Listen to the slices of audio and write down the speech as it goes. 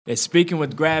It's Speaking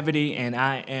with Gravity, and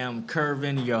I am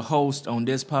Curvin, your host on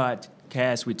this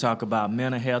podcast. We talk about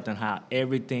mental health and how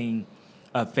everything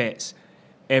affects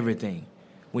everything.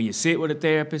 When you sit with a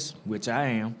therapist, which I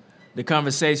am, the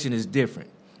conversation is different.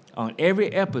 On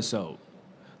every episode,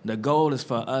 the goal is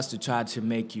for us to try to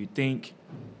make you think,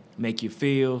 make you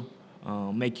feel,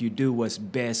 make you do what's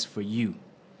best for you.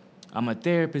 I'm a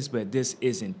therapist, but this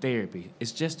isn't therapy.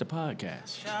 It's just a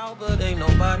podcast. Shout, but ain't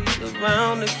nobody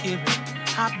around to hear it.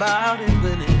 How about it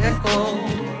when it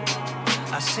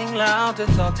echoes? I sing loud to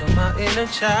talk to my inner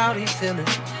child. He feeling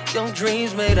young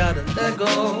dreams made out of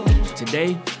Legos.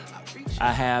 Today,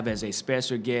 I have as a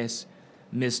special guest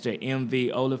Mr.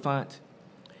 MV Oliphant.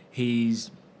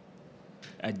 He's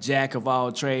a jack of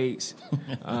all trades,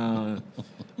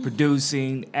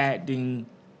 producing, acting,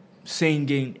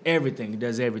 singing, everything. He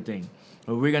does everything.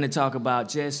 But we're going to talk about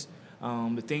just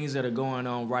the things that are going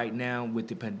on right now with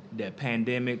the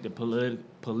pandemic, the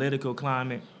political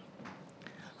climate,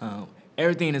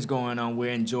 everything that's going on.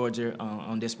 We're in Georgia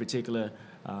on this particular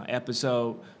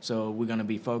episode, so we're going to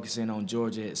be focusing on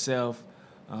Georgia itself.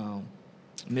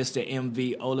 Mr.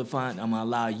 MV Oliphant, I'm going to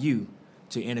allow you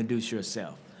to introduce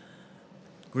yourself.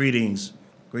 Greetings,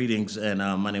 and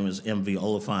my name is MV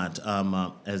Oliphant.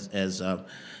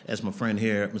 As my friend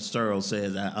here, Mr. Earl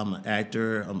says, I'm an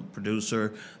actor, I'm a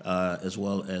producer, as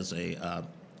well as a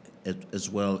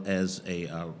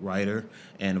writer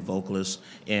and a vocalist,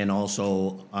 and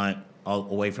also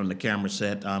away from the camera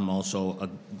set, I'm also a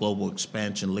global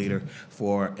expansion leader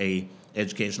for a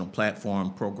educational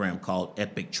platform program called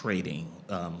Epic Trading,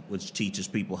 which teaches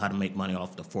people how to make money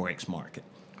off the Forex market.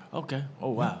 Okay.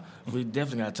 Oh, wow. We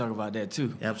definitely got to talk about that,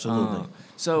 too. Absolutely.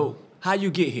 So how you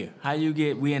get here?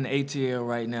 We in the ATL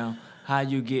right now. How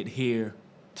you get here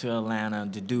to Atlanta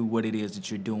to do what it is that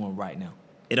you're doing right now?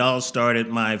 It all started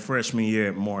my freshman year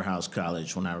at Morehouse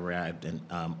College when I arrived in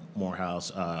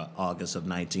Morehouse, August of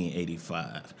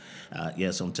 1985.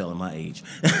 Yes, I'm telling my age.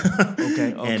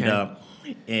 Okay.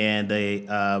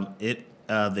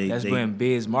 That's when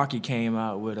Biz Markie came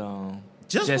out with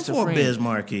Just before Biz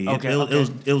Markie. Okay, It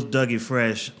was Dougie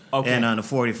Fresh and on the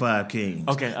 45 Kings.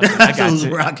 Okay, I got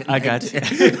you. I got you.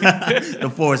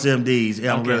 The Force MDs.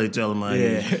 Yeah, I'm Okay. really telling my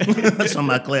age. Some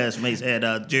of my classmates had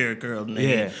Jerry Curl in their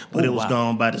head, but it was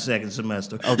gone by the second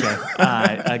semester. Okay, all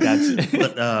right, I got you.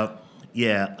 But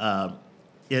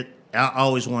I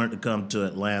always wanted to come to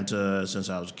Atlanta since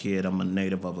I was a kid. I'm a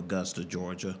native of Augusta,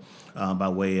 Georgia, by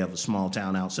way of a small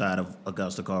town outside of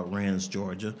Augusta called Rennes,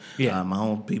 Georgia. Yeah. My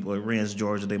home people at Rennes,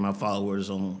 Georgia, they my followers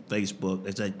on Facebook.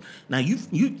 They say, "Now you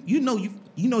know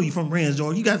you from Rennes,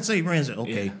 Georgia. You got to say Rennes."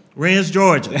 Okay, Yeah. Rennes,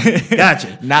 Georgia.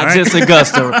 Gotcha. Not All just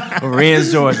Augusta,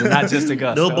 Rennes, Georgia. Not just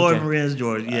Augusta. Little boy Okay. from Rennes,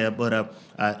 Georgia. Yeah, but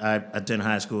I attended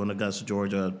high school in Augusta,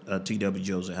 Georgia, T.W.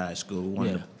 Joseph High School, one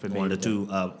of the two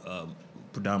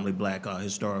predominantly black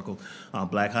historical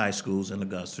black high schools in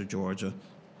Augusta, Georgia.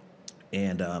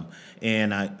 And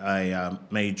I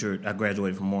majored. I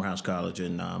graduated from Morehouse College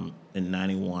in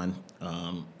 '91.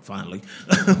 Finally,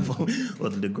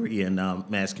 with a degree in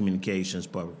mass communications,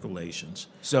 public relations.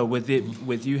 So with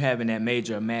you having that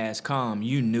major mass comm,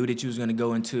 you knew that you was going to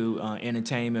go into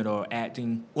entertainment or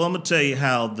acting. Well, I'm gonna tell you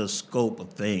how the scope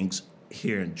of things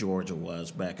here in Georgia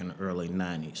was back in the early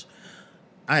 '90s.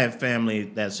 I have family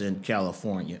that's in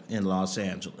California, in Los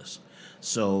Angeles.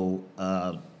 So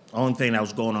only thing that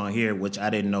was going on here, which I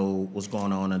didn't know was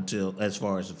going on until, as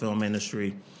far as the film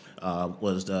industry,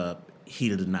 was the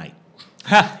Heat of the Night.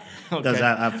 Because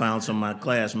I found some of my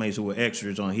classmates who were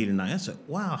extras on Heat of the Night. I said,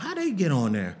 "Wow, how they get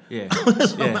on there?" Yeah.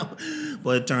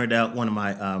 But it turned out one of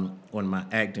my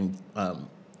acting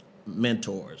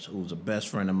mentors, who was a best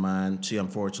friend of mine. She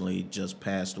unfortunately just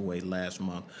passed away last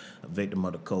month, a victim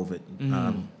of the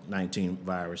COVID-19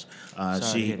 virus.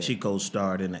 She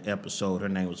co-starred in the episode. Her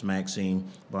name was Maxine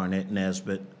Barnett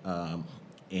Nesbitt,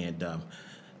 and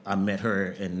I met her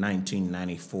in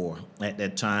 1994. At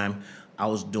that time, I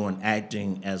was doing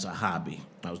acting as a hobby.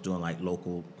 I was doing like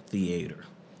local theater,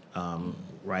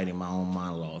 writing my own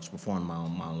monologues, performing my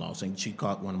own monologues. And she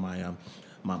caught one of my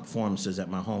performances at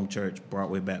my home church,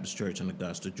 Broadway Baptist Church in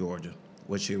Augusta, Georgia,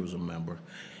 which she was a member.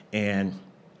 And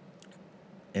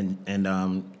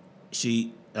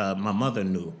she, my mother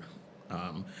knew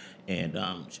her.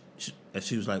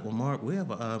 She was like, "Well, Mark, we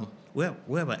have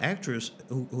an actress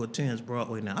who attends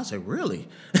Broadway now." I said, "Really?"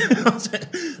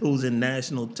 Who's in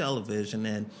national television,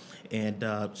 and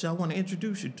so I want to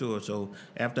introduce you to her. So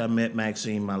after I met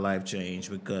Maxine, my life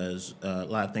changed, because a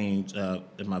lot of things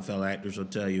that my fellow actors will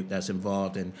tell you that's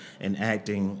involved in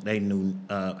acting,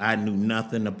 I knew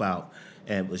nothing about,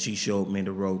 but she showed me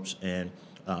the ropes. And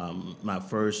my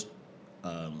first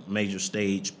major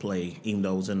stage play, even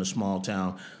though it was in a small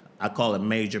town. I call it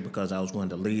major because I was one of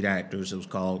the lead actors. It was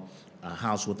called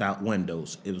House Without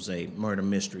Windows. It was a murder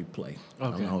mystery play. I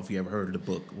don't know if you ever heard of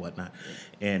the book or whatnot.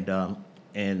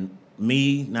 And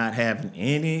me not having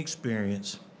any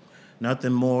experience,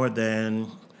 nothing more than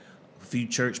a few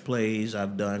church plays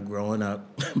I've done growing up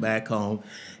back home.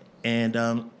 And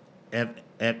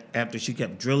after she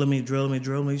kept drilling me,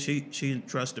 she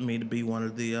entrusted me to be one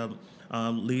of the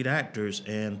lead actors.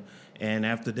 And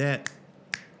after that,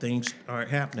 things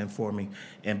started happening for me.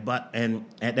 And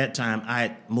at that time, I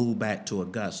had moved back to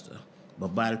Augusta.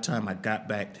 But by the time I got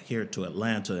back here to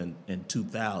Atlanta in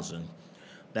 2000,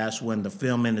 that's when the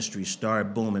film industry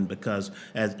started booming because,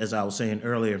 as I was saying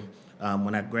earlier,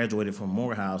 when I graduated from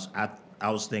Morehouse,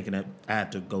 I was thinking that I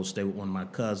had to go stay with one of my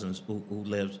cousins who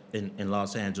lives in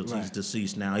Los Angeles. Right. He's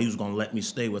deceased now. He was going to let me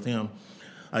stay with him.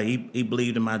 He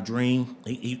believed in my dream.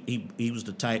 He was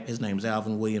the type, his name's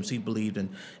Alvin Williams. He believed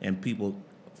in people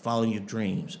following your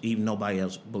dreams, even nobody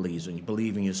else believes in you.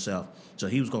 Believe in yourself. So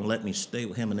he was going to let me stay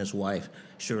with him and his wife,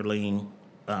 Shirlene,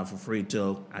 for free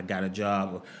till I got a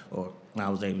job or I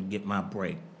was able to get my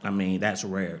break. I mean, that's a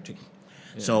rarity.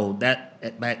 Yeah. So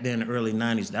that back then in the early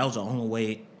 90s, that was the only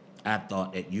way I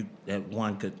thought that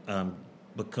one could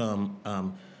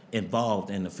become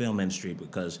involved in the film industry,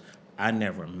 because I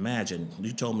never imagined.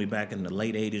 You told me back in the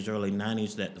late 80s, early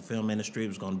 90s that the film industry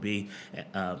was going to be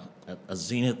a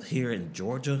zenith here in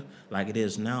Georgia like it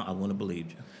is now. I wouldn't have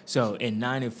believed you. So in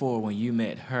 94, when you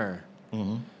met her,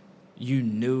 you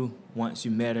knew once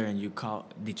you met her and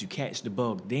did you catch the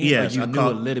bug then? Yes, or you knew a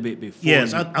little bit before?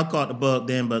 Yes, I caught the bug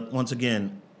then, but once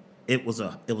again, it was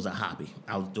a hobby.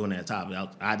 I was doing that hobby.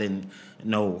 I didn't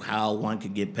know how one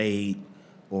could get paid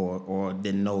or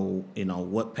didn't know,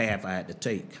 what path I had to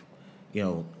take,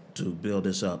 to build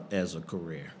this up as a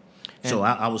career. And so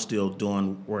I was still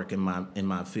doing work in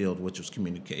my field, which was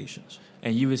communications.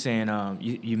 And you were saying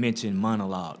you mentioned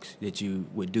monologues, that you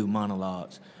would do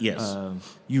monologues. Yes.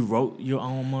 You wrote your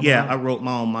own monologue? Yeah, I wrote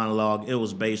my own monologue. It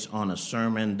was based on a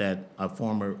sermon that a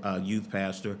former youth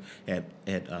pastor had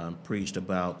preached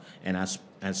about, and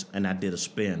I did a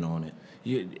spin on it.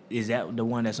 Is that the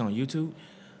one that's on YouTube?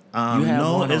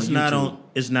 No, it's not on.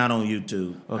 It's not on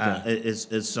YouTube. Okay.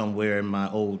 It's somewhere in my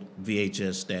old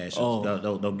VHS stash. Oh.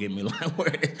 Don't get me like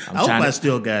where. I hope I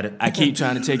still got it. I keep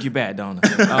trying to take you back, don't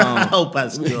I? I hope I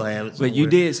still have it. But you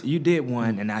did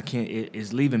one, and I can't.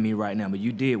 It's leaving me right now. But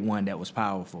you did one that was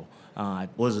powerful.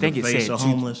 Was it The Face of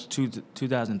Homeless?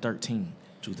 2013.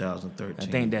 2013.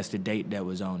 I think that's the date that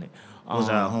was on it. Was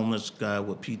I a homeless guy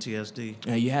with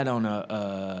PTSD? You had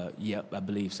on yep, I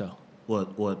believe so.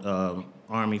 What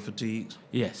Army fatigues?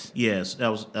 Yes. Yes, that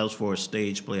was for a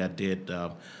stage play I did,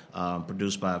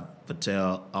 produced by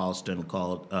Fattel Alston,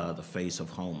 called The Face of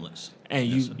Homeless. And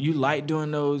you like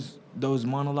doing those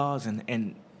monologues,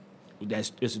 and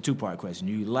it's a two-part question.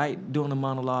 You like doing the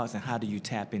monologues, and how do you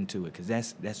tap into it? Because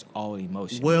that's all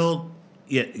emotion. Well,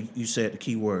 yeah, you said the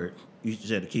key word.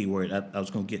 I was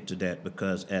going to get to that,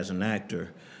 because as an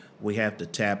actor, we have to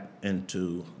tap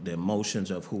into the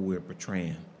emotions of who we're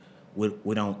portraying. We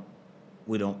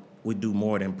do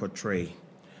more than portray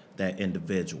that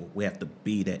individual. We have to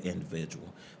be that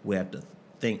individual. We have to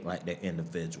think like that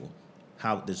individual.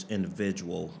 How would this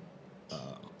individual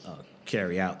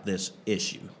carry out this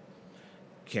issue?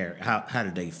 How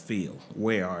do they feel?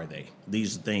 Where are they?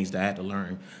 These are things that I had to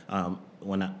learn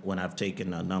when I've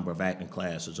taken a number of acting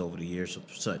classes over the years of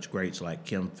such greats like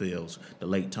Kim Fields, the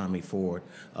late Tommy Ford,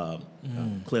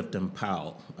 Clifton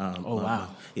Powell. Wow.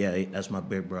 Yeah, that's my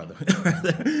big brother.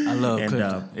 I love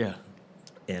Clifton. Yeah.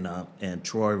 And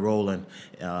Troy Rowland,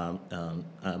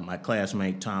 my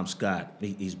classmate Tom Scott.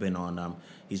 He's been on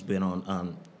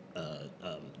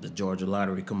the Georgia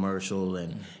Lottery commercial,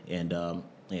 and I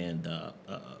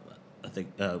think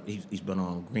he's been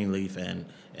on Greenleaf and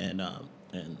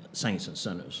Saints and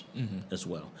Sinners as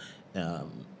well.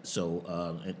 And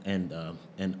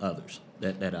others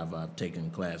that I've taken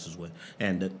classes with,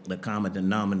 and the common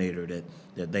denominator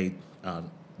that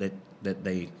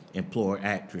they implore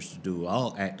actors to do,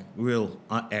 all real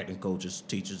acting coaches,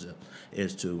 teachers,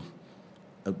 is to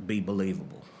be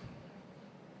believable.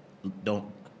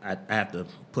 I have to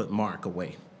put Mark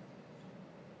away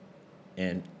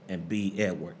and be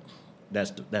Edward.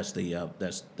 That's the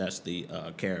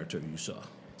character you saw.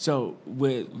 So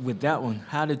with that one,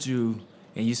 how did you?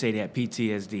 And you say that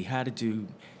PTSD. How did you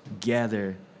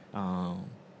gather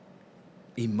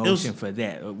emotion for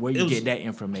that? Where you get that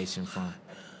information from?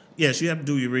 Yes, you have to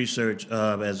do your research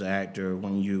as an actor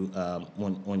when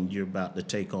you're about to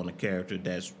take on a character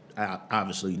that's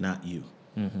obviously not you,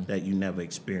 that you never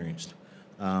experienced.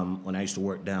 when I used to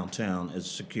work downtown as a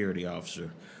security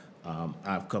officer,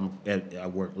 I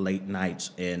work late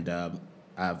nights, and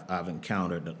I've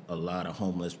encountered a lot of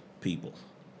homeless people.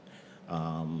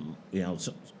 If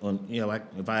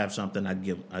I have something, I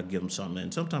give them something,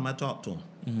 and sometimes I talk to them.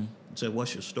 Mm-hmm. Say,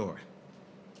 "What's your story?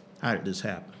 How did this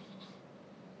happen?"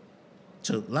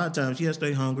 So a lot of times, yes,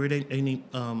 they hungry. They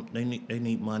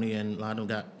need money, and a lot of them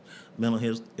got mental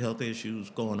health issues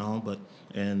going on. But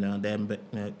they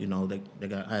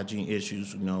got hygiene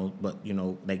issues. But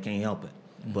they can't help it.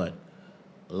 Mm-hmm. But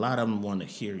a lot of them want to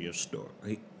hear your story.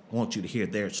 They want you to hear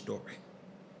their story.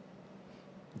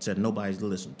 It said nobody's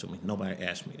listened to me. Nobody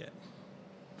asked me that.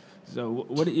 So,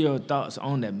 what are your thoughts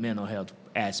on that mental health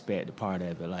aspect, the part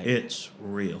of it? Like, it's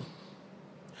real,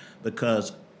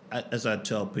 because as I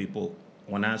tell people,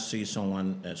 when I see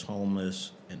someone that's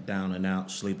homeless and down and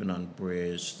out, sleeping on the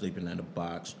bridge, sleeping in a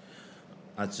box,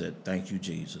 I said, "Thank you,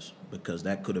 Jesus," because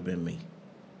that could have been me.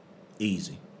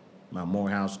 Easy. My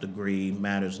Morehouse degree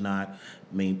matters not.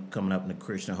 Me coming up in a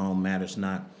Christian home matters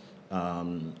not.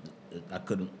 I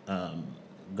couldn't.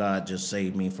 God just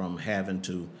saved me from having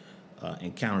to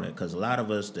encounter it, because a lot of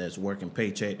us that's working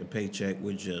paycheck to paycheck,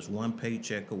 we're just one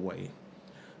paycheck away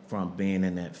from being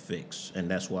in that fix, and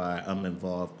that's why I'm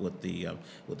involved with the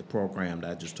program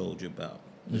that I just told you about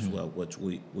as well, which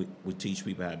we teach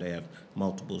people how to have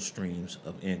multiple streams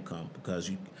of income,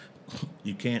 because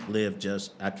you can't live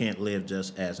I can't live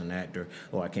just as an actor,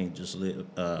 or I can't just live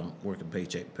working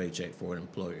paycheck to paycheck for an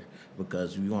employer,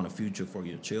 because you want a future for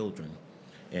your children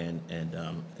and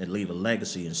leave a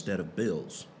legacy instead of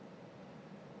bills,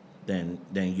 then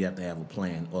you have to have a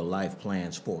plan or life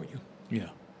plans for you.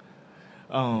 Yeah.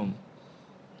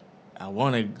 I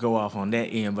want to go off on that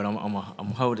end, but I'm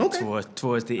holding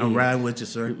towards the end. I'm riding with you,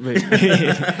 sir.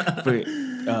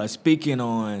 But speaking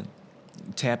on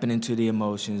tapping into the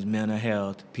emotions, mental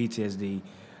health, PTSD,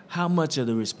 how much of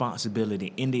the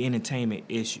responsibility in the entertainment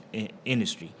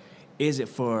industry is it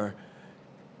for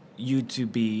you to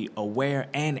be aware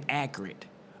and accurate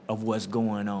of what's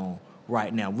going on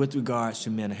right now with regards to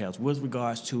mental health, with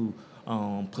regards to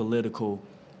political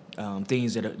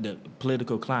things that are the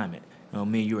political climate?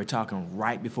 Me and you were talking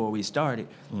right before we started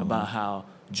about how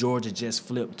Georgia just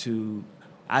flipped to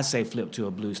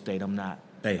a blue state. I'm not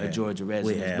a Georgia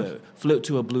resident, but flipped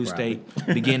to a blue state,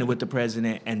 beginning with the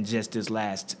president and just this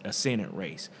last Senate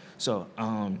race. So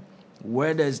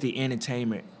where does the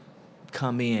entertainment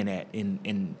come in at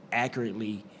in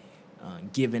accurately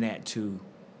giving that to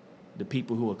the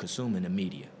people who are consuming the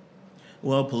media?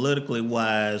 Well, politically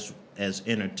wise, as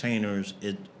entertainers,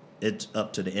 it's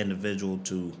up to the individual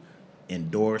to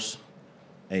endorse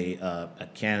a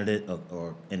candidate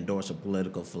or endorse a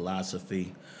political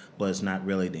philosophy, but it's not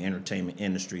really the entertainment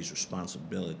industry's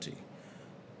responsibility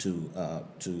to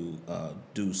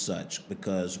do such,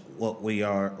 because what we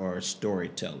are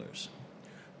storytellers.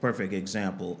 Perfect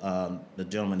example, the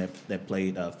gentleman that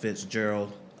played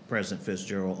President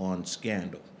Fitzgerald on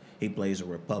Scandal. He plays a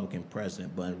Republican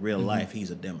president, but in real life, he's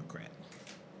a Democrat.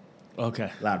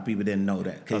 Okay. A lot of people didn't know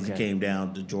that, because he came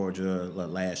down to Georgia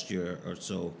last year or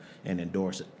so and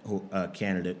endorsed a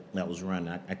candidate that was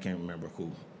running. I can't remember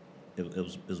who. It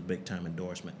was a big time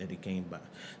endorsement that he came by.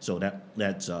 So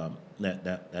that's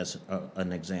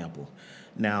an example.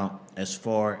 Now, as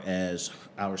far as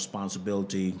our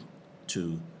responsibility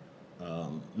to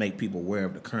make people aware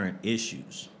of the current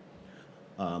issues,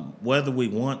 whether we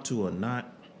want to or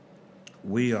not,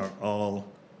 we are all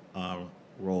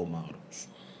role models,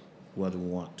 whether we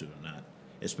want to or not.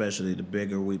 Especially the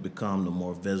bigger we become, the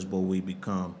more visible we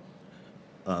become.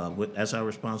 That's our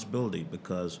responsibility,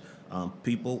 because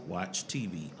people watch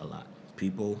TV a lot.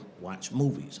 People watch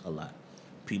movies a lot.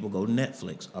 People go to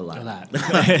Netflix a lot.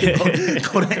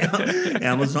 go to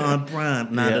Amazon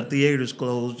Prime. Now the theater's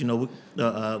closed. We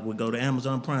go to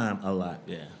Amazon Prime a lot.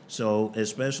 Yeah. So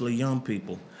especially young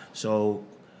people. So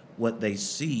what they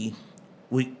see,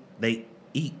 they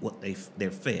eat what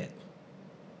they're fed.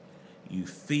 You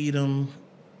feed them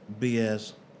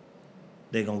BS,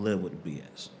 they're gonna live with the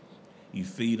BS. You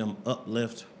feed them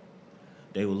uplift,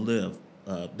 they will live.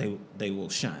 They will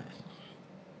shine.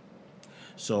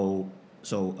 So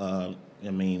I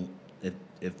mean,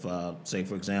 if say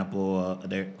for example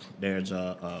there's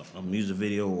a music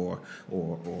video or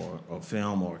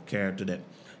film or a character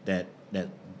that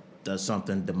does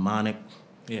something demonic,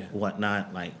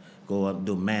 whatnot, like go up and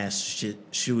do mass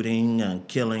shooting and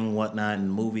killing, whatnot, in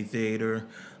the movie theater.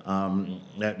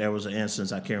 There was an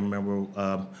instance, I can't remember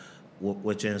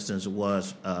which instance it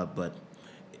was, but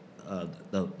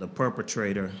the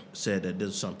perpetrator said that this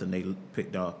is something they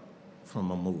picked up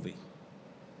from a movie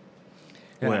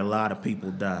where a lot of people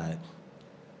died.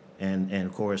 and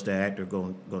of course the actor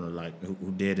gonna like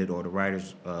who did it, or the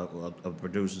writers or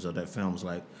producers of that film is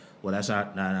like, well, that's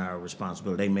not our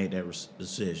responsibility. They made that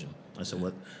decision. I said,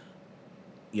 what?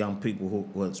 Young people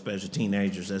who, especially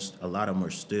teenagers, a lot of them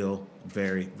are still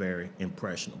very, very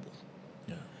impressionable.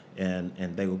 Yeah.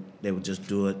 And they would just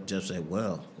do it, just say,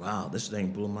 well, wow, this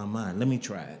thing blew my mind. Let me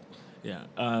try it.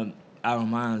 Yeah. Our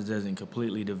minds doesn't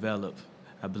completely develop,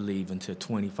 I believe, until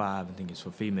 25. I think it's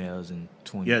for females, and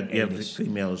 28. Yeah,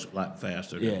 females a lot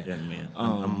faster than men.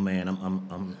 I'm a man.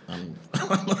 I'm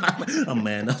I'm a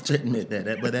man enough to admit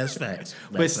that, but that's facts.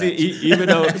 But see, even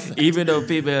though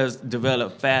females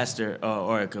develop faster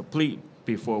or complete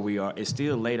before we are, it's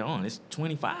still later on. It's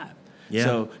 25. Yeah.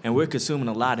 So, and we're consuming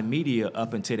a lot of media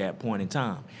up until that point in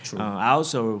time. True. I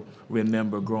also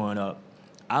remember growing up,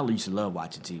 I used to love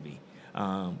watching TV.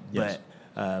 Yes.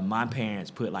 But my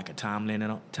parents put like a time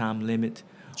limit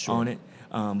Sure. on it.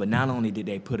 But not only did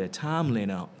they put a time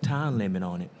limit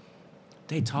on it,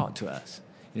 they talked to us.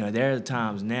 You know, there are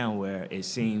times now where it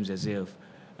seems as if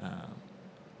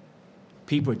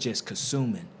people are just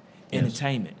consuming Yes.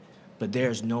 entertainment, but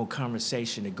there's no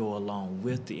conversation to go along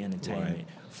with the entertainment Right.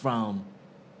 from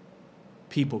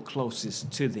people closest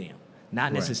to them.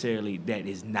 Not Right. necessarily that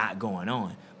is not going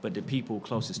on, but the people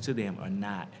closest to them are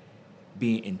not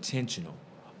being intentional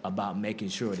about making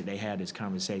sure that they have this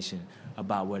conversation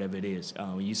about whatever it is.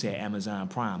 When you said Amazon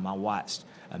Prime, I watched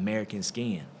American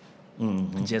Skin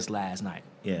just last night.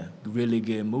 Yeah. Really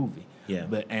good movie. Yeah.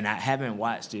 And I haven't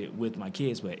watched it with my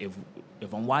kids, but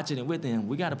if I'm watching it with them,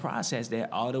 we got to process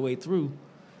that all the way through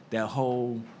that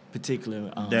whole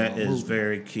particular That is movie.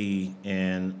 very key,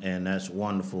 and that's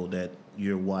wonderful that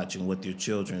you're watching with your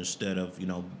children instead of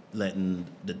letting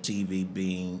the TV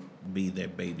be their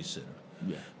babysitter.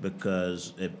 Yeah.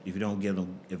 Because if you don't give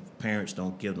them, if parents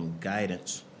don't give them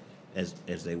guidance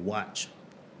as they watch,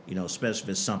 especially if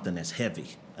it's something that's heavy,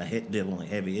 dealing with a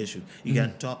heavy issue, you got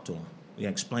to talk to them. You got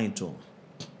to explain to them.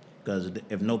 Because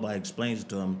if nobody explains it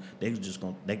to them, they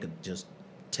could just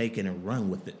take it and run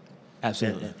with it.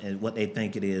 Absolutely. And what they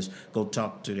think it is, go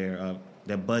talk to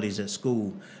their buddies at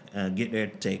school, get their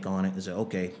take on it, and say,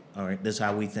 okay, all right, this is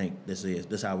how we think this is.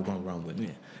 This is how we're going to run with it. Yeah.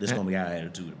 This is going to be our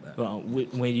attitude about it. Well,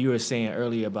 when you were saying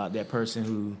earlier about that person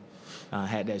who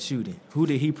had that shooting, who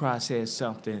did he process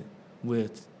something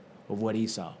with of what he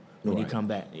saw when he Right. come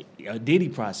back? Did he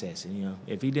process it?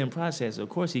 If he didn't process it, of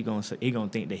course he gonna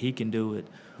think that he can do it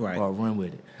Right. or run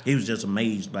with it. He was just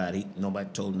amazed by it. Nobody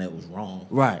told him that was wrong.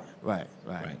 Right. Right.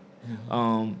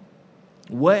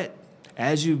 What,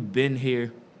 as you've been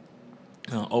here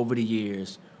over the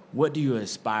years, what do you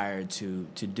aspire to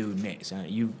do next?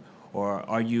 Or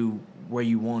are you where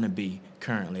you want to be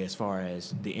currently as far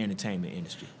as the entertainment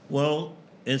industry? Well,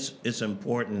 it's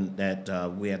important that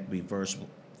we have to be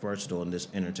versatile in this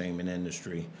entertainment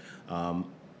industry. A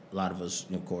lot of us,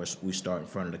 of course, we start in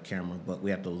front of the camera, but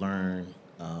we have to learn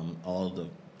all the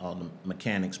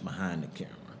mechanics behind the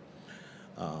camera.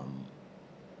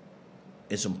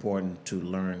 It's important to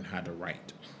learn how to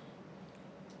write,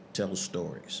 tell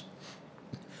stories,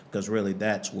 because really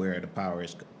that's where the power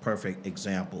is. Perfect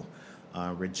example.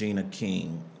 Regina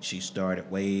King, she started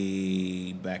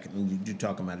way back, you're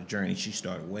talking about a journey, she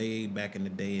started way back in the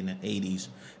day in the 80s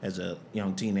as a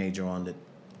young teenager on the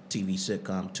TV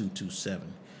sitcom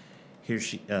 227. Here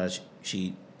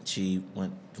she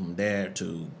went from there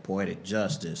to Poetic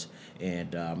Justice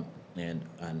and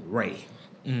Ray.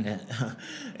 And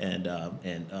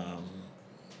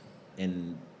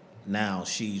now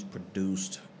she's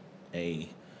produced an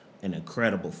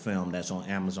incredible film that's on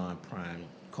Amazon Prime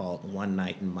called One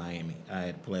Night in Miami. I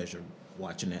had the pleasure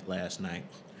watching that last night.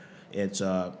 It's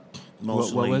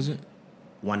mostly What was it?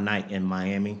 One Night in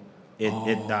Miami.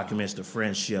 It documents the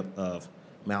friendship of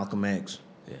Malcolm X,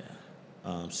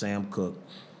 Sam Cooke,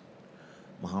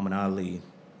 Muhammad Ali,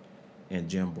 and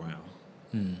Jim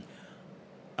Brown.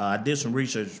 I did some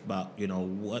research about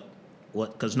what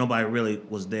because nobody really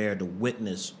was there to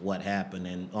witness what happened,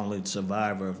 and only the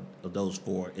survivor of those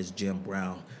four is Jim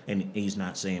Brown, and he's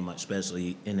not saying much,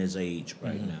 especially in his age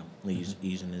right now.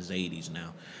 He's in his 80s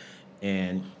now,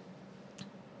 and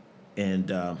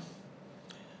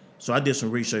so I did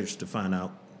some research to find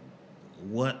out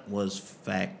what was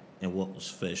fact and what was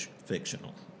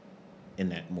fictional in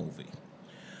that movie.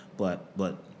 But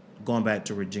going back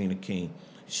to Regina King,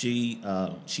 she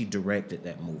directed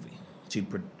that movie. She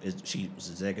was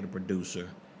executive producer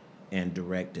and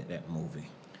directed that movie,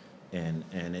 and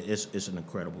it's an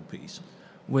incredible piece.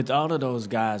 With all of those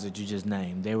guys that you just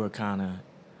named, they were kind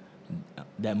of,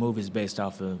 that movie is based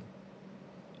off of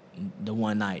the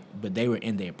One Night, but they were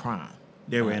in their prime.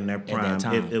 They were in their at prime. that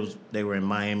time. They were in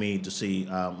Miami to see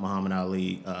Muhammad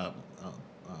Ali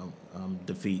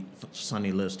defeat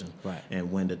Sonny Liston Right.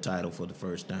 and win the title for the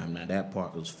first time. Now that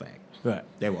part was fact. Right.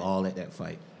 They were all at that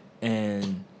fight.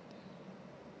 And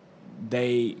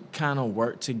they kind of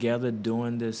worked together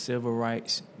during the civil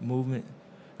rights movement.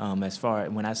 As far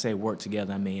when I say work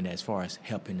together, I mean as far as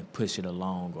helping to push it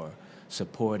along or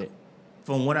support it.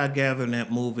 From what I gather in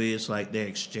that movie, it's like they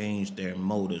exchanged their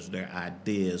motives, their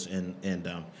ideas, and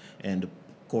of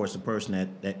course the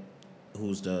person that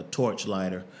who's the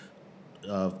torchlighter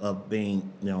of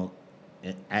being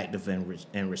active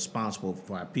and responsible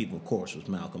for our people, of course, was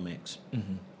Malcolm X,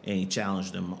 and he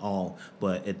challenged them all.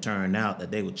 But it turned out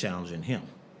that they were challenging him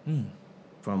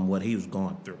from what he was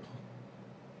going through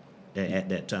at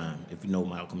that time. If you know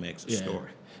Malcolm X's story.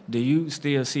 Do you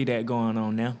still see that going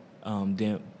on now?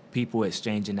 Then people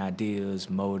exchanging ideas,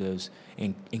 motives,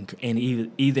 and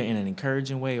either in an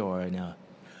encouraging way or in a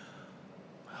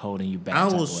holding you back. I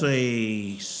type will of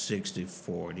way? say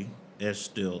 60-40. That's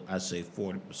still, I say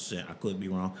 40%. I could be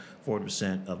wrong.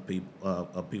 40% of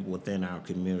people within our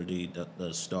community,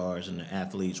 the stars and the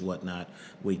athletes, whatnot,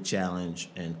 we challenge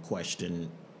and question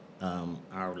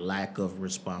our lack of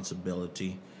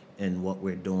responsibility in what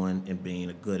we're doing and being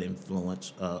a good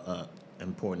influence,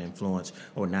 important influence,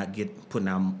 or not putting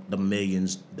out the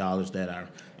millions of dollars that our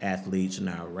athletes and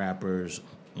our rappers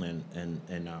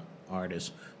and our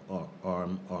artists are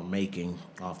making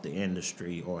off the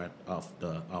industry or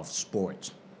off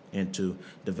sports into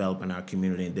developing our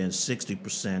community. And then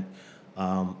 60%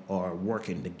 are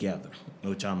working together,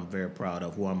 which I'm very proud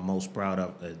of. Who I'm most proud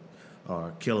of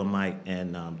are Killer Mike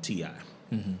and T.I.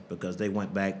 Because they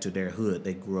went back to their hood.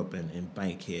 They grew up in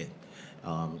Bankhead.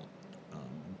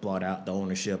 Bought out the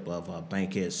ownership of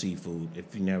Bankhead Seafood.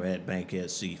 If you never had Bankhead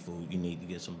Seafood, you need to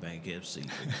get some Bankhead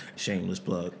Seafood. Shameless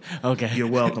plug. Okay. You're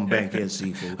welcome, Bankhead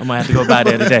Seafood. I might have to go by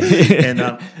there today.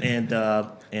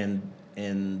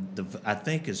 I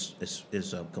think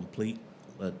it's a complete,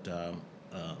 but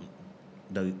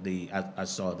I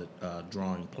saw the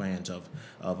drawing plans of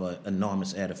an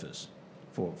enormous edifice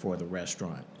for the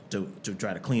restaurant to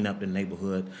try to clean up the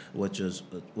neighborhood, which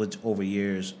over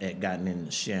years had gotten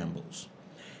into shambles.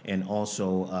 And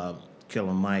also,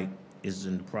 Killer Mike is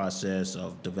in the process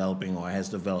of developing or has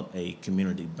developed a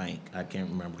community bank. I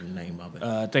can't remember the name of it.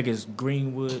 I think it's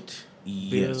Greenwood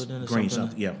Yes, Building or Green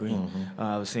something. yeah. Green.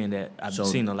 I was seeing that. I've So-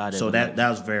 seen a lot of So it. that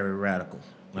was very radical.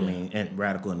 I mean, and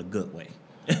radical in a good way,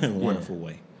 wonderful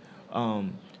way.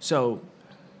 So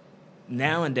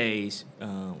nowadays,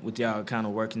 with y'all kind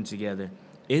of working together,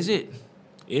 is it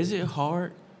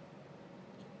hard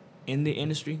in the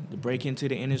industry to break into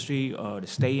the industry or to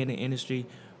stay in the industry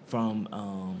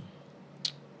from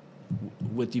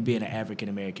with you being an African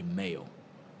American male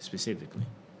specifically?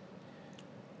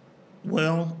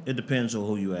 Well, it depends on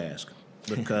who you ask,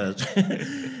 because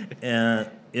the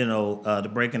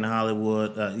break into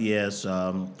Hollywood. Yes,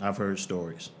 I've heard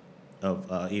stories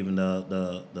of even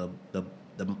the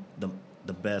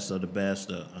best of the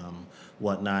best,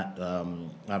 whatnot.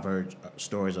 I've heard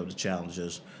stories of the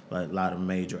challenges like a lot of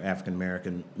major African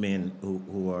American men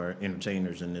who are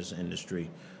entertainers in this industry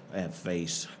have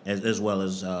faced, as well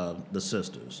as the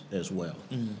sisters as well.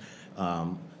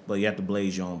 But you have to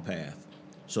blaze your own path.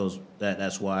 So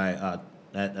that's why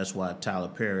Tyler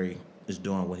Perry is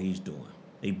doing what he's doing.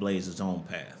 He blazed his own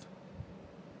path.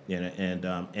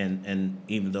 And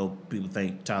even though people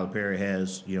think Tyler Perry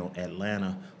has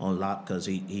Atlanta on lock because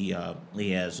he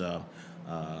has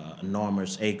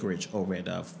enormous acreage over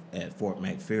at Fort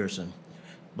McPherson,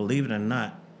 believe it or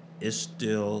not, it's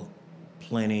still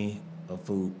plenty of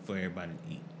food for everybody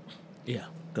to eat. Yeah.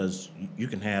 Because you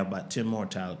can have about 10 more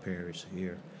Tyler Perrys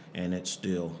here, and it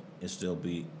still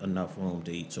be enough room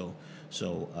to eat. So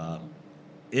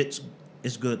it's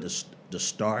good to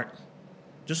start.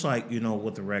 Just like,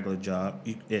 with a regular job,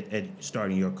 at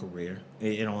starting your career,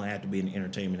 it don't have to be in the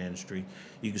entertainment industry.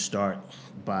 You can start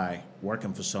by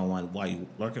working for someone. While you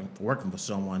working for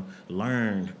someone,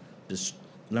 learn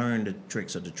the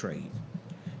tricks of the trade,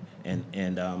 and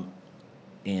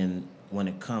when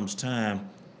it comes time,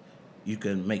 you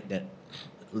can make that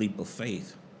leap of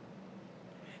faith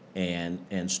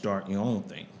and start your own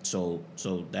thing. So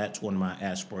that's one of my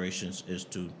aspirations, is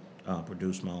to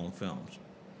produce my own films.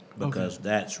 Because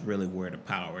that's really where the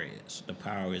power is. The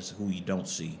power is who you don't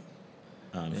see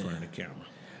in front of the camera.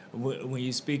 When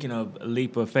you're speaking of a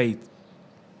leap of faith,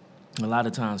 a lot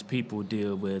of times people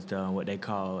deal with what they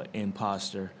call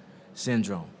imposter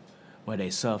syndrome, where they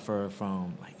suffer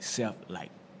from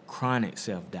chronic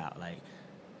self-doubt.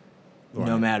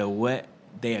 No matter what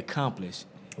they accomplish,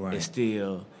 Right. it's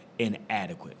still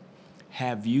inadequate.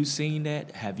 Have you seen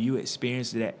that? Have you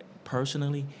experienced that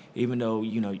personally? Even though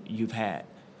you've had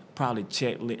probably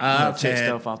check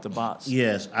stuff off the box.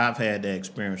 Yes, I've had that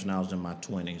experience when I was in my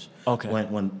 20s. Okay.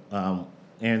 When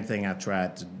anything I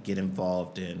tried to get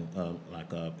involved in,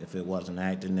 if it wasn't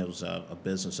acting, it was a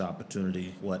business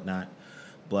opportunity, whatnot.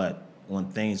 But when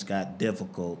things got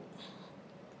difficult,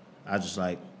 I just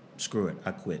like, screw it,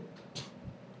 I quit.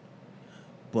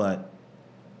 But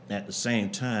at the same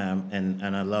time, and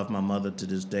I love my mother to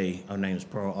this day. Her name is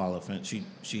Pearl Oliphant.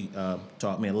 She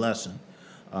taught me a lesson,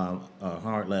 a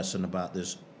hard lesson about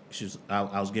this.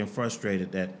 I was getting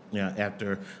frustrated that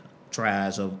after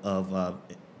tries of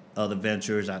other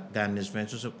ventures, I got in this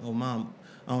venture. I said, "Well, Mom,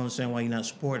 I don't understand why you're not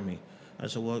supporting me." I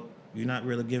said, "Well, you're not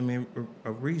really giving me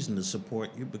a reason to support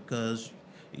you because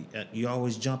you're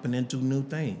always jumping into new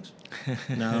things.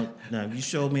 Now, if you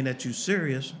show me that you're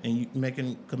serious and you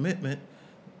making commitment,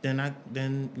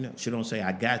 then she don't say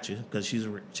I got you because she's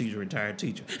a retired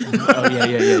teacher." Oh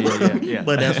yeah.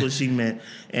 But that's what she meant,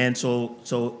 and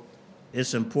so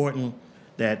it's important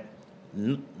that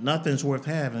nothing's worth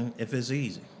having if it's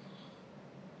easy.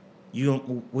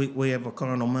 We have a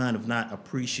carnal mind of not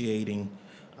appreciating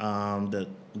the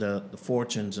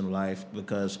fortunes in life,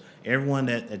 because everyone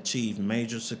that achieved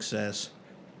major success,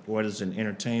 whether it's in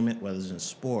entertainment, whether it's in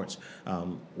sports,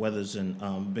 whether it's in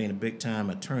being a big-time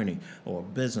attorney or a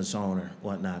business owner,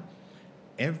 whatnot,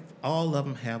 all of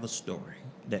them have a story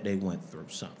that they went through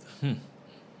something.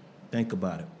 Think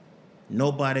about it.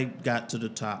 Nobody got to the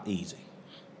top easy,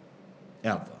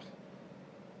 ever.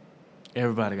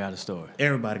 Everybody got a story.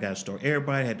 Everybody got a story.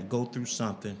 Everybody had to go through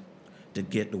something to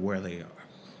get to where they are.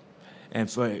 And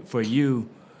for you,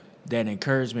 that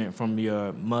encouragement from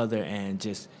your mother and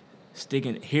just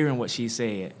hearing what she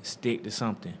said, stick to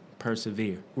something,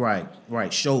 persevere. Right.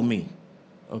 Show me.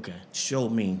 Okay. Show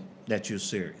me that you're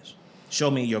serious.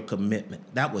 Show me your commitment.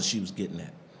 That was she was getting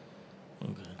at.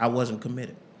 Okay. I wasn't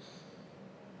committed.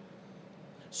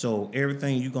 So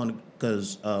everything you're gonna,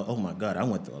 because oh my God, I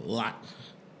went through a lot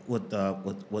with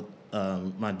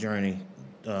my journey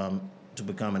to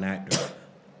become an actor.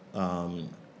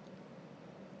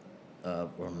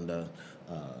 From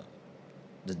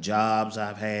the jobs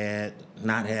I've had,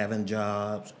 not having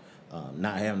jobs,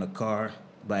 not having a car,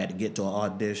 but I had to get to an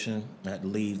audition. I had to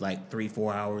leave like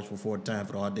 3-4 hours before time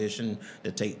for the audition,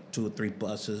 to take 2 or 3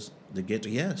 buses to get to,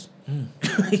 yes.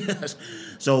 Yes.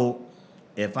 So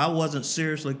if I wasn't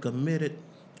seriously committed,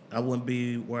 I wouldn't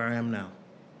be where I am now.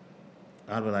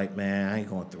 I'd be like, man, I ain't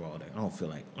going through all that. I don't feel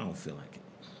like it.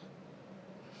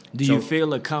 Do you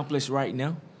feel accomplished right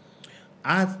now?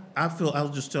 I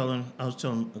was telling a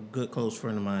good close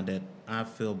friend of mine that I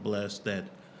feel blessed that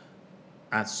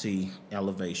I see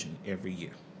elevation every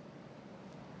year.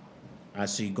 I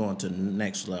see going to the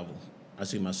next level. I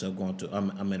see myself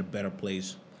I'm at a better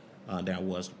place than I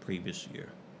was the previous year.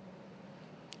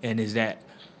 And is that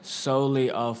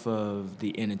solely off of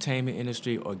the entertainment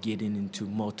industry or getting into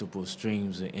multiple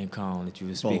streams of income that you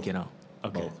were speaking on?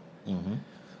 Okay. Both. Mm-hmm.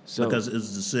 So, because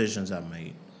it's decisions I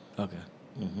made. Okay.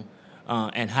 Mm-hmm.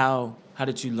 And how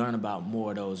did you learn about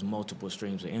more of those multiple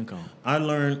streams of income? I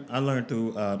learned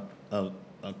through a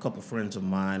couple friends of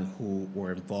mine who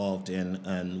were involved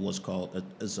in what's called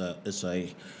it's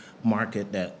a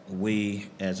market that we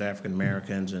as African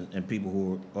Americans and people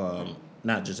who are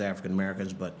not just African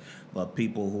Americans but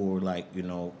people who are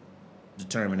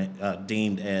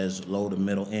deemed as low to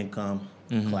middle income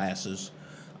classes.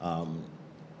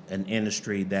 An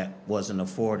industry that wasn't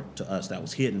afforded to us, that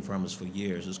was hidden from us for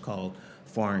years. It's called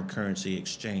foreign currency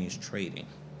exchange trading.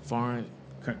 Foreign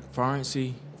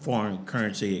currency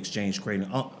exchange trading,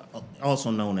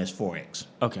 also known as Forex.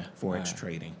 Okay. Forex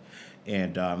trading,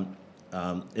 and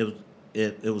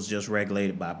it was just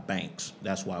regulated by banks.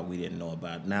 That's why we didn't know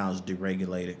about it. Now it's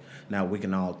deregulated. Now we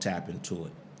can all tap into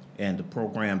it. And the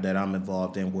program that I'm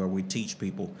involved in, where we teach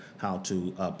people how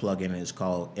to plug in, is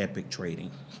called Epic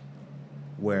Trading.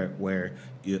 Where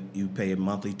you pay a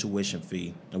monthly tuition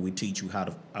fee, and we teach you how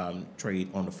to trade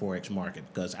on the Forex market.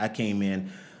 Because I came in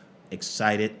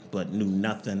excited but knew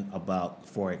nothing about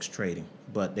Forex trading,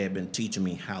 but they've been teaching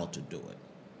me how to do it.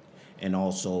 And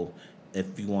also,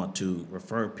 if you want to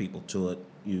refer people to it,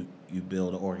 you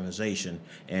build an organization,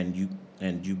 and you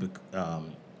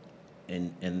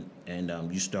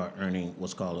start earning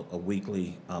what's called a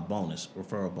weekly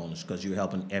referral bonus, because you're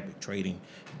helping Epic Trading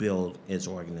build its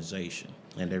organization,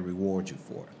 and they reward you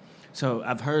for it. So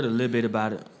I've heard a little bit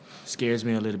about it. Scares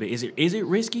me a little bit. Is it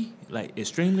risky? Like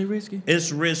extremely risky?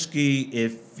 It's risky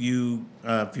if you're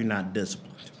not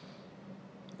disciplined.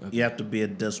 You have to be a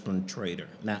disciplined trader.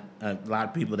 Now, a lot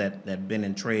of people that been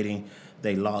in trading,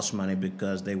 they lost money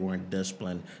because they weren't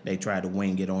disciplined. They tried to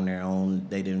wing it on their own.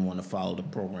 They didn't want to follow the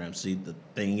program. See, the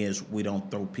thing is, we don't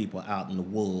throw people out in the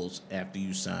wolves after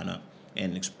you sign up,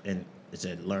 and it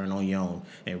said learn on your own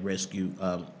and risk you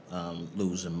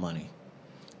losing money.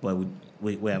 But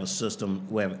we have a system.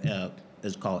 We have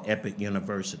it's called Epic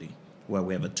University, where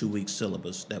we have a 2-week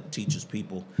syllabus that teaches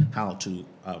people how to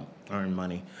earn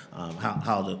money,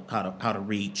 how to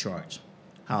read charts,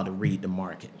 how to read the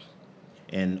market.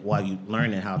 And while you're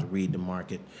learning how to read the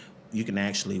market, you can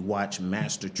actually watch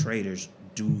master traders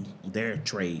do their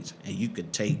trades, and you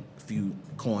could take a few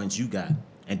coins you got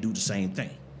and do the same thing.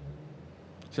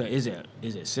 So is it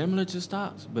similar to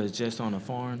stocks, but it's just on a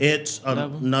foreign It's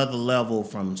level? another level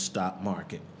from stock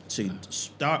market. See, the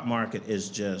stock market is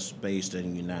just based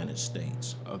in the United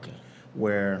States, Okay.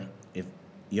 where if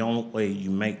the only way you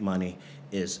make money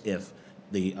is if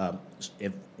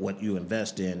if what you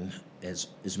invest in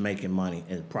is making money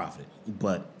and profit.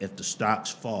 But if the stocks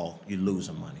fall, you're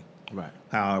losing money. Right.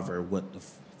 However, with the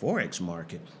forex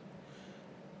market,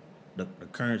 the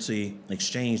currency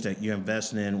exchange that you're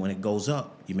investing in, when it goes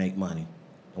up, you make money,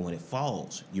 and when it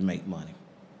falls, you make money.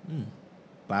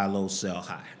 Buy low, sell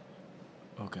high.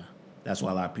 Okay. That's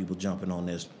why a lot of people jumping on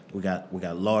this. We got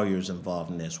lawyers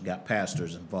involved in this. We got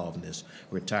pastors involved in this.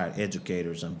 Retired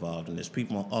educators involved in this.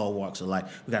 People on all walks of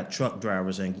life. We got truck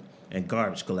drivers and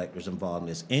garbage collectors involved in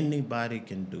this. Anybody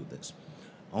can do this,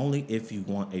 only if you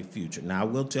want a future. Now, I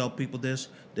will tell people this.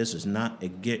 This is not a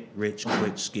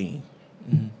get-rich-quick scheme.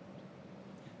 Mm-hmm.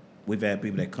 We've had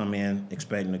people that come in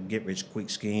expecting a get-rich-quick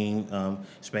scheme,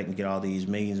 expecting to get all these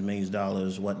millions of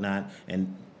dollars, whatnot,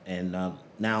 and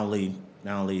not only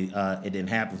it didn't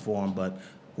happen for them, but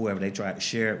whoever they tried to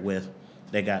share it with,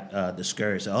 they got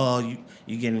discouraged. Oh,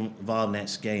 you getting involved in that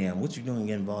scam? What you doing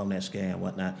getting involved in that scam?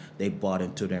 Whatnot? They bought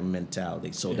into their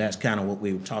mentality. So that's kind of what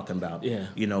we were talking about. Yeah.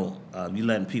 You know, you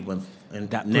letting people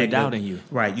That put doubt in you.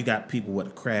 Right. You got people with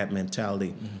a crab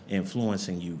mentality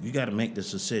influencing you. You got to make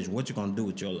this decision. What you going to do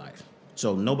with your life?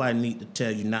 So nobody need to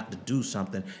tell you not to do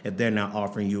something if they're not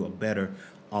offering you a better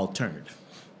alternative.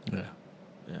 Yeah.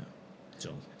 Yeah.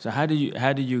 So how do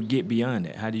you get beyond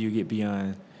that? How do you get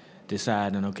beyond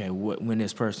deciding, okay, when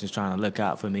this person's trying to look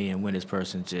out for me and when this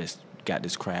person just got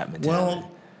this crap mentality?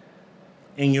 Well,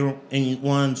 in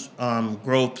one's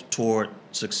growth toward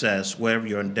success, wherever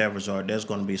your endeavors are, there's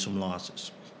going to be some losses.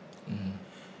 Mm-hmm.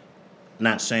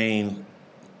 Not saying,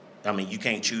 I mean, you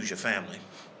can't choose your family.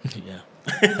 Yeah.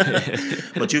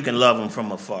 But you can love them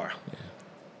from afar.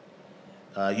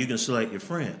 Yeah. You can select your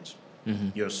friends,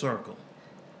 your circle,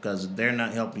 because if they're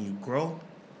not helping you grow,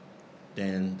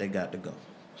 then they got to go.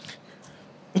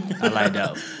 I like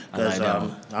that. Because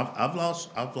I've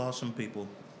lost some people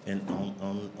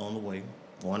on the way,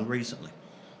 one recently.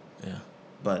 Yeah.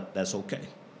 But that's okay.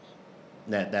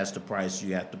 That's the price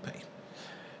you have to pay.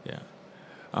 Yeah.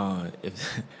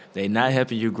 If they're not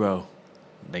helping you grow,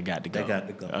 they got to go. They got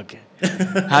to go. Okay.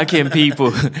 How can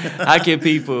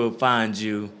people find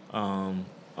you on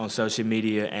social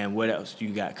media, and what else you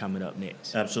got coming up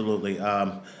next? Absolutely.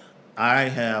 I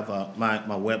have my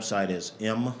website is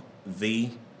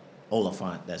MV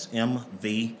Oliphant. That's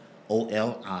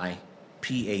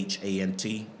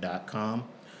MVOLIPHANT.com.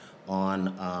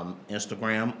 On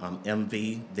Instagram, I'm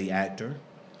MV the actor.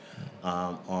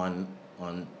 On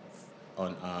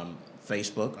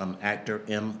Facebook, I'm actor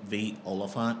MV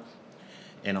Oliphant.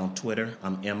 And on Twitter,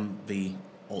 I'm MV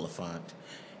Oliphant.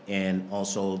 And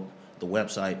also the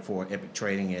website for Epic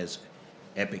Trading is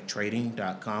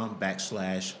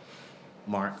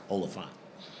epictrading.com/Mark Oliphant.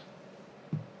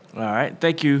 All right.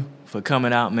 Thank you for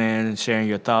coming out, man, and sharing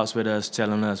your thoughts with us,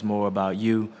 telling us more about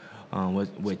you,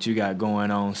 what you got going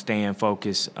on, staying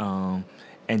focused, and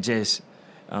just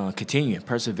continuing,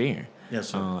 persevering. Yes,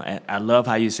 sir. I love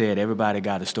how you said everybody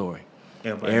got a story.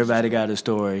 Everybody got a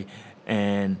story,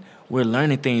 and we're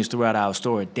learning things throughout our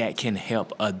story that can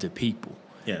help other people.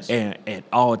 Yes. And at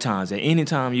all times, at any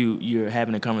time you're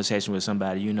having a conversation with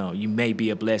somebody, you know, you may be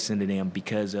a blessing to them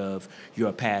because of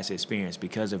your past experience,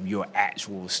 because of your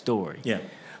actual story. Yeah.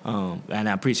 And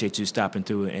I appreciate you stopping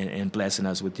through and blessing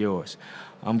us with yours.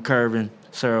 I'm Kervin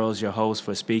Searles, your host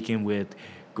for Speaking with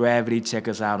Gravity. Check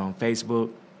us out on Facebook,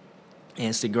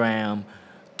 Instagram,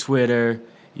 Twitter.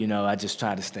 You know, I just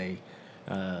try to stay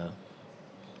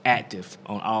active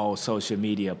on all social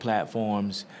media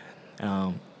platforms.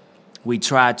 We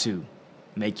try to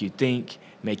make you think,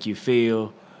 make you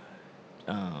feel.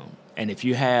 And if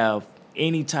you have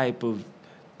any type of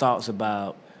thoughts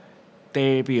about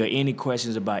therapy or any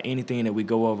questions about anything that we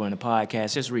go over in the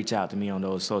podcast, just reach out to me on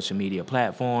those social media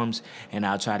platforms, and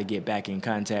I'll try to get back in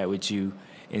contact with you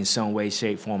in some way,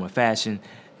 shape, form, or fashion.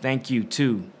 Thank you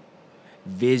to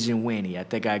Vision Winnie. I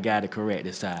think I got it correct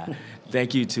this time.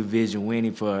 Thank you to Vision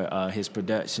Winnie for his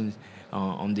production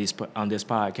on this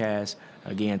podcast.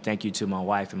 Again, thank you to my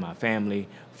wife and my family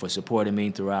for supporting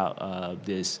me throughout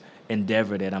this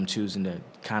endeavor that I'm choosing to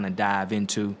kind of dive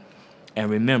into. And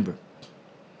remember,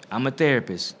 I'm a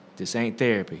therapist. This ain't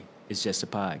therapy. It's just a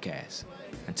podcast.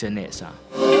 Until next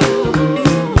time.